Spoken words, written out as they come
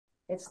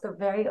It's the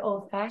very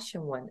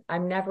old-fashioned one.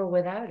 I'm never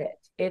without it.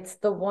 It's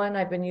the one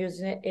I've been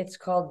using it. It's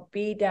called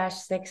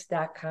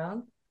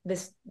b-6.com.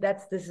 This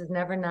is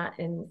never not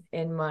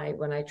in my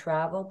when I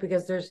travel,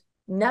 because there's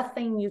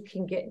nothing you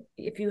can get.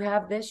 If you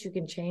have this, you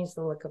can change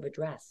the look of a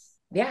dress.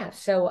 Yeah,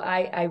 so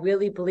I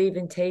really believe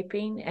in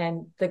taping,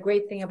 and the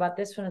great thing about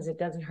this one is it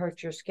doesn't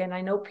hurt your skin. I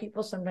know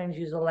people sometimes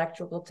use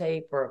electrical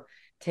tape or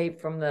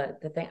tape from the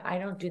thing. I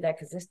don't do that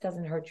because this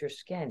doesn't hurt your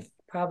skin.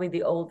 Probably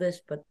the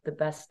oldest, but the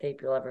best tape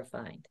you'll ever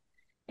find.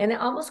 And it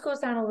almost goes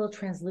down a little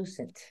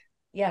translucent.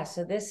 Yeah,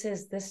 so this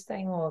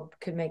thing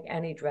could make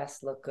any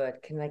dress look good,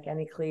 can make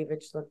any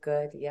cleavage look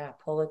good. Yeah,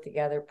 pull it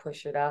together,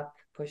 push it up,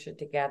 push it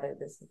together.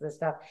 This is the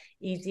stuff.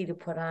 Easy to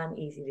put on,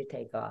 easy to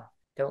take off.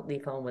 Don't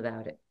leave home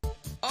without it.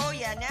 Oh,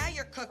 yeah, now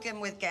you're cooking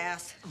with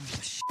gas.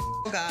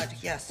 Oh, God,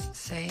 yes.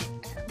 See,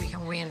 we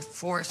can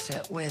reinforce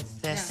it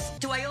with this. Yeah.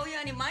 Do I owe you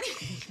any money?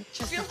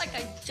 I feel like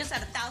I just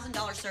had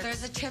 $1,000 service.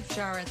 There's a tip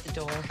jar at the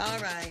door. All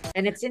right.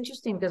 And it's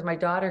interesting because my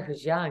daughter,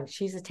 who's young,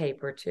 she's a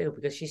taper too,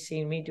 because she's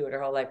seen me do it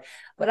her whole life.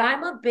 But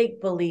I'm a big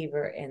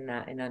believer in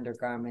that, in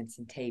undergarments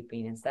and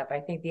taping and stuff. I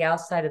think the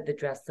outside of the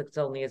dress looks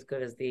only as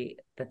good as the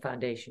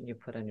foundation you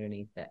put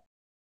underneath it.